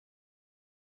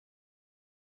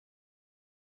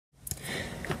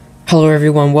Hello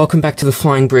everyone, welcome back to the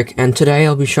Flying Brick, and today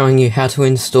I'll be showing you how to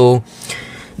install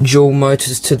dual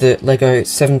motors to the Lego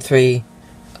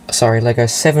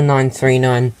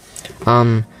 7939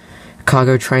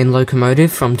 cargo train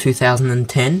locomotive from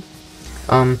 2010.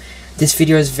 This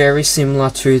video is very similar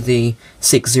to the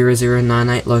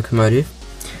 60098 locomotive,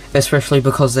 especially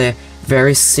because they're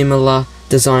very similar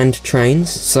designed trains,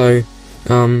 so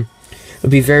it'll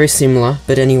be very similar.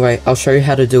 But anyway, I'll show you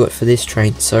how to do it for this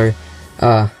train. So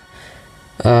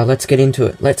let's get into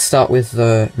it. Let's start with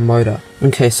the motor.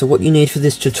 Okay, so what you need for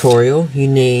this tutorial, you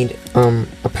need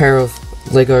a pair of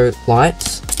Lego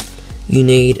lights, you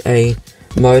need a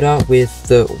motor with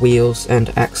the wheels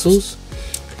and axles,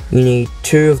 you need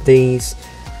 2 of these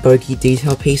bogie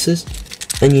detail pieces,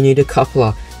 and you need a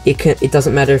coupler. It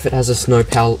doesn't matter if it has a snow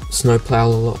plow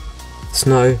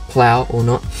or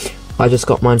not. I just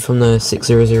got mine from the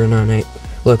 60098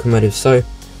 locomotive. So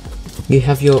you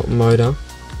have your motor,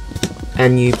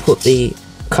 and you put the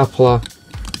coupler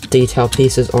detail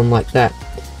pieces on like that,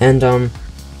 and to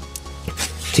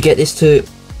get this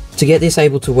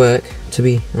able to work, to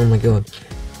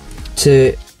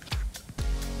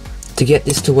get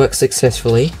this to work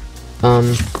successfully,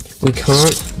 we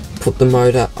can't put the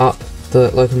motor up the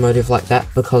locomotive like that,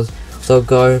 because they'll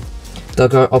go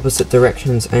opposite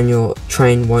directions and your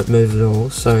train won't move at all.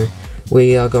 So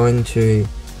we are going to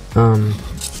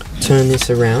turn this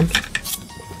around,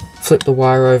 flip the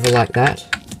wire over like that,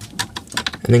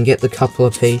 and then get the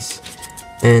coupler piece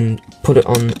and put it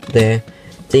on there.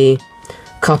 The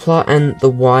coupler and the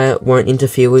wire won't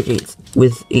interfere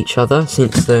with each other,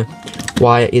 since the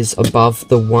wire is above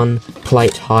the one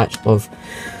plate height of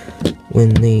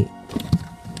when the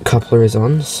coupler is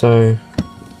on. So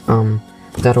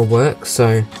that'll work.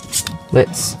 So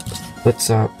let's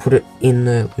put it in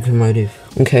the locomotive.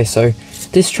 Okay, so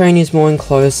this train is more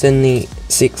enclosed than the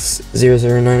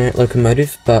 60098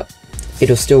 locomotive, but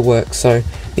it'll still work. So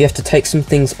you have to take some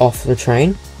things off the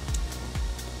train.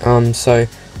 So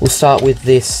we'll start with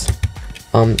this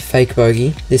fake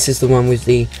bogie. This is the one with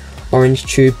the orange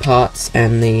tube parts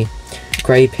and the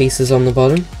grey pieces on the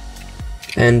bottom,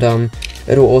 and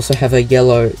it'll also have a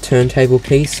yellow turntable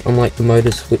piece, unlike the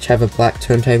motors which have a black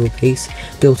turntable piece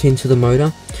built into the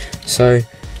motor. So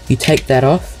you take that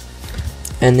off,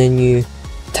 and then you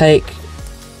take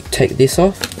this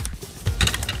off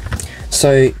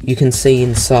so you can see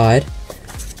inside.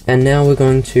 And now we're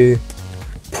going to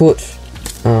put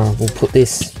we'll put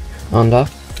this under.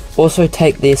 Also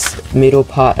take this middle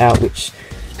part out, which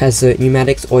has the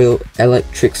pneumatics, oil,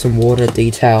 electrics and water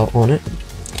detail on it.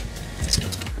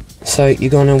 So you're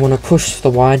going to want to push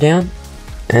the wire down,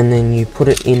 and then you put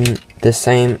it in the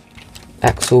same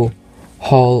axle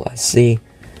hole as the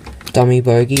dummy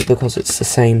bogie, because it's the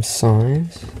same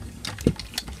size.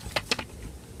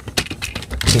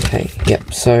 Okay,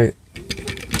 yep, so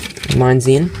mine's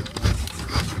in.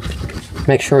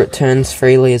 Make sure it turns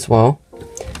freely as well.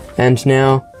 And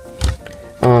now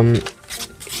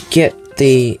get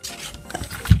the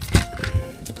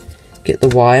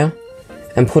wire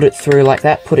and put it through like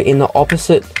that. Put it in the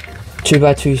opposite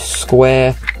 2x2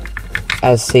 square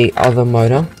as the other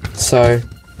motor, so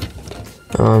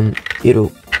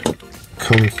it'll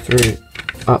come through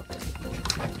up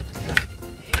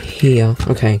here.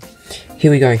 Okay,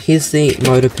 here we go. Here's the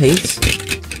motor piece,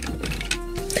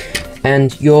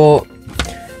 and your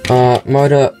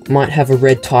motor might have a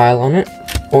red tile on it.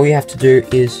 All you have to do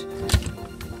is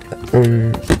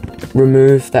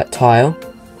remove that tile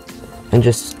and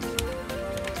just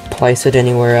place it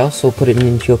anywhere else, or put it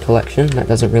into your collection. That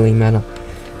doesn't really matter.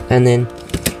 And then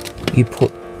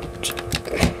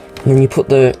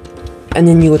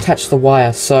you attach the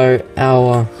wire, so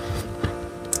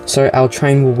our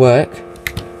train will work.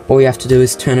 All you have to do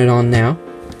is turn it on now,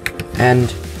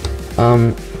 and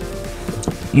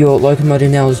your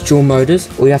locomotive now is dual motors.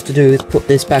 All you have to do is put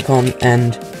this back on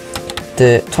and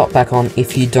the top back on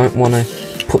if you don't want to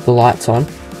put the lights on.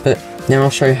 But now I'll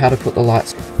show you how to put the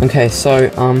lights. Okay,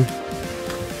 so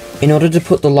in order to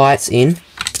put the lights in,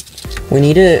 we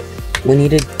need to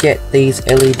get these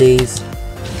LEDs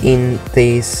in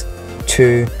these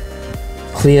 2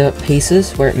 clear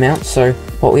pieces where it mounts. So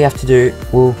what we have to do,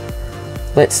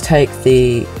 let's take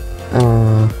this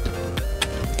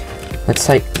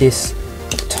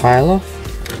tile off,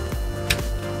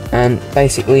 and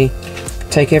basically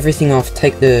take everything off.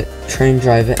 Take the train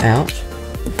driver out,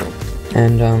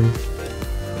 and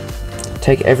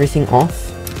take everything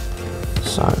off.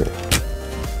 So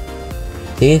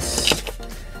this,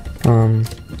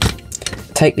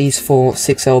 take these 4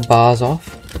 6L bars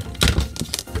off,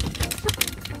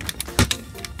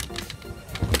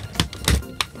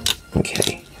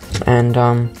 okay, and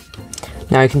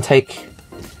Now you can take,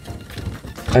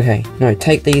 take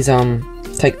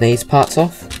these parts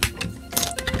off,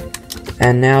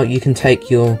 and now you can take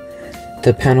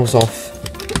the panels off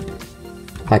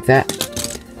like that,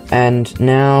 and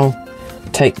now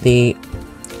take the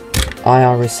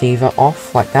IR receiver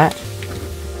off like that,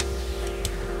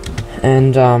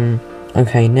 and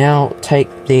okay, now take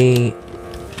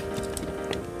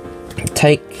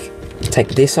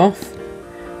this off,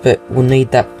 but we'll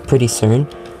need that pretty soon.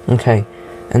 Okay,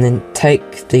 and then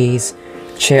take these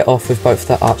chair off with both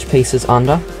the arch pieces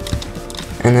under,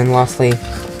 and then lastly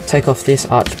take off this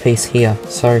arch piece here.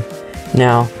 So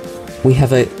now we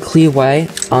have a clear way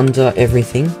under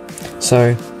everything.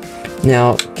 So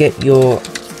now get your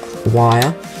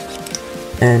wire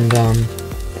and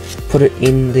put it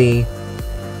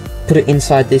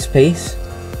inside this piece.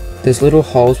 There's little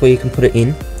holes where you can put it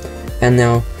in, and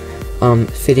now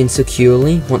fit in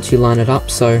securely once you line it up.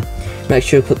 So make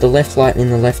sure you put the left light in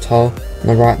the left hole and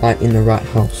the right light in the right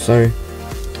hole. So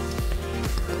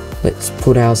let's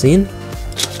put ours in.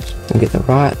 We'll get the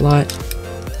right light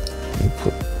and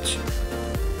put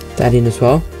that in as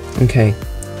well. Okay,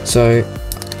 so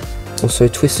also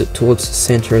twist it towards the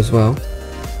center as well.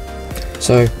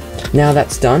 So now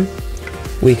that's done,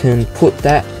 we can put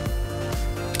that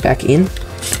back in,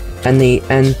 and the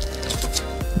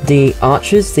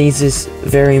arches, these is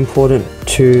very important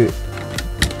to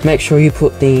make sure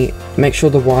the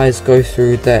wires go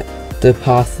through the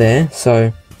path there.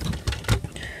 So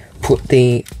put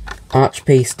the arch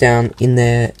piece down in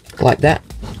there like that,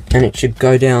 and it should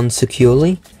go down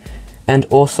securely. And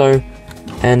also,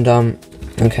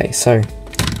 okay, so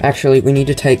actually we need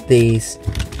to take these,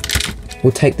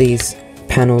 we'll take these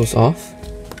panels off,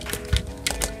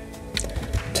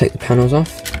 take the panels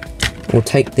off, we'll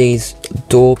take these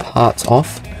door parts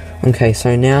off. Okay,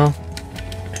 so now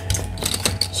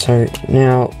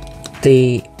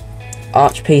the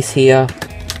arch piece here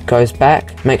goes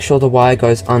back, make sure the wire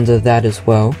goes under that as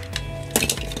well.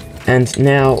 And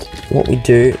now what we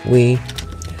do, we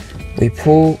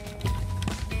pull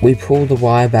the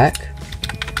wire back,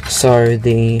 so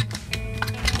the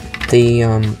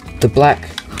black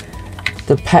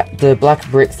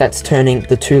brick that's turning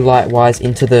the two light wires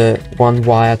into the one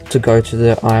wire to go to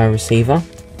the IR receiver,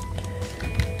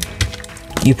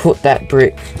 you put that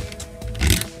brick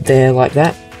there like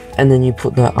that, and then you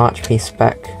put the arch piece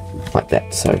back like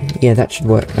that. So yeah, that should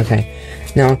work. Okay,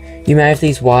 now you may have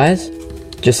these wires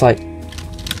just like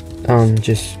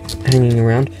just hanging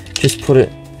around. Just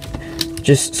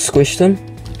squish them.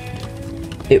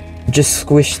 Just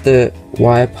squish the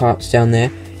wire parts down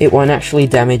there. It won't actually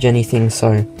damage anything,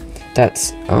 so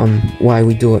that's why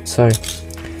we do it. So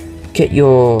get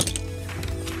your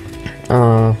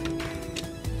IR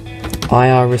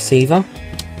receiver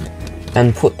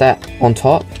and put that on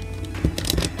top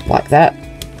like that.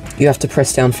 You have to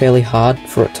press down fairly hard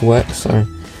for it to work, so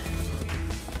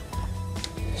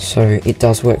it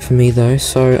does work for me though.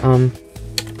 So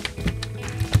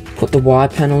put the wire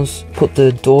panels, put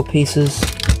the door pieces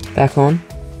back on.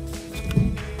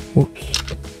 Whoops.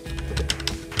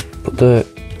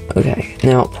 Okay,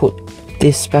 now put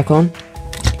this back on.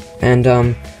 And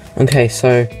okay,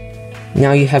 so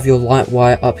now you have your light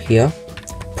wire up here.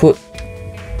 Put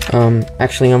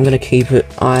actually I'm gonna keep it.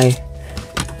 I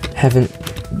haven't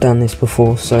done this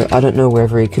before, so I don't know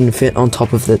whether it can fit on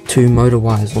top of the two motor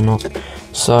wires or not.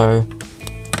 So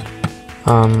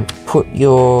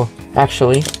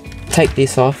actually take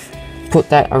this off, put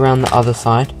that around the other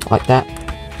side like that,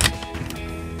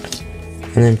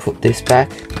 and then put this back.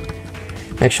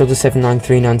 Make sure the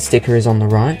 7939 sticker is on the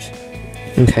right.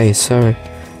 Okay, so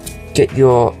get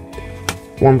your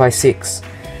 1x6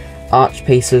 arch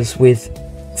pieces with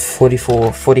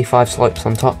 45 slopes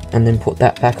on top, and then put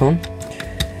that back on.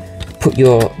 Put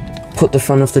the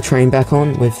front of the train back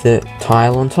on with the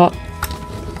tile on top.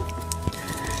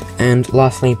 And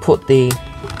lastly, put the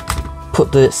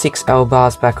 6 L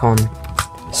bars back on.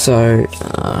 So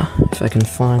if I can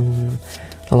find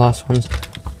the last ones,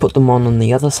 put them on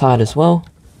the other side as well.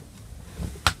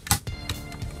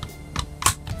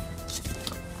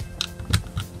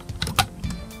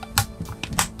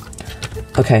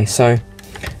 Okay, so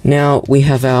now we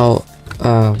have our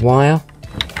wire.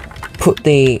 Put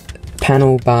the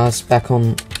panel bars back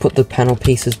on, put the panel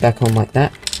pieces back on like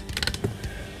that.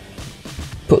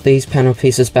 Put these panel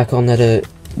pieces back on that are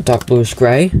dark bluish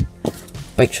grey.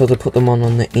 Make sure to put them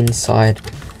on the inside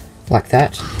like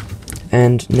that.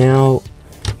 And now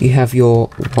you have your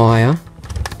wire.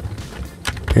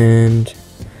 And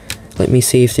let me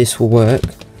see if this will work.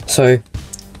 So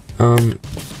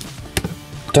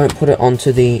don't put it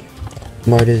onto the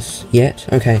motors yet.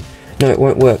 Okay, no, it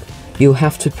won't work. you'll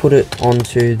have to put it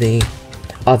onto the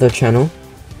other channel,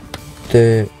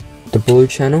 the blue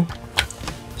channel.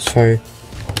 So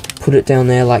put it down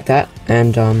there like that,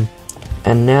 and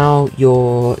now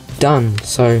you're done.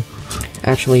 So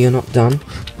actually you're not done.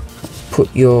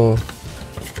 Put your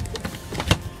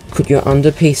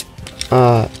underpiece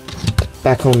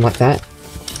back on like that.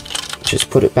 Just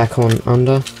put it back on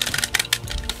under,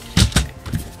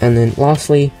 and then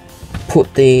lastly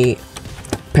put the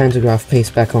pantograph piece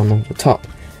back on the top,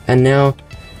 and now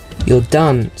you're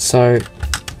done. So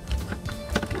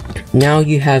now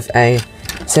you have a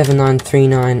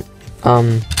 7939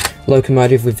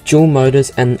 locomotive with dual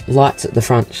motors and lights at the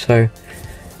front. So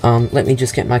let me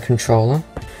just get my controller.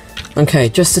 Okay,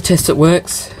 just to test it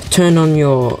works, turn on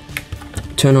your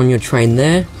train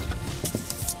there,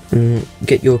 and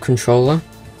get your controller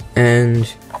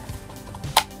and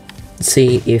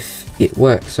see if it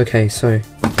works. Okay, so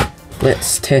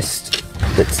let's test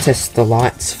the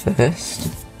lights first.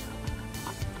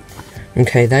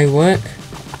 Okay, they work.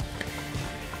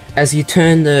 As you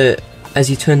turn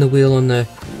the wheel on the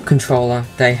controller,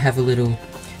 they have a little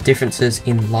differences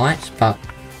in light, but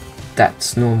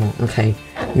that's normal. Okay,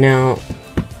 now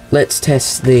let's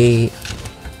test the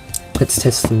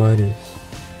motors.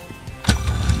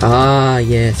 Ah,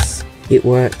 yes, it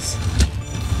works.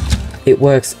 It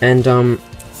works, and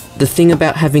the thing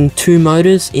about having two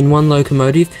motors in one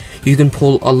locomotive, you can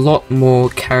pull a lot more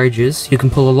carriages. You can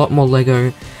pull a lot more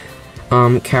Lego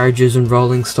carriages and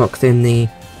rolling stock than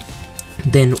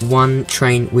one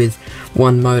train with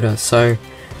one motor. So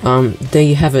there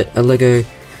you have it, a Lego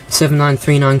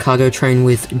 7939 cargo train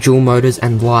with dual motors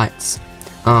and lights.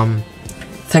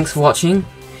 Thanks for watching.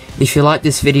 If you like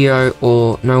this video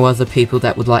or know other people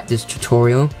that would like this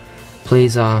tutorial,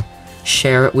 please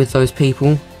share it with those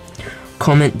people.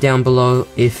 Comment down below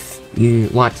if you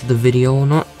liked the video or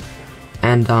not.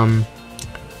 And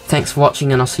thanks for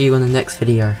watching, and I'll see you in the next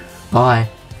video. Bye.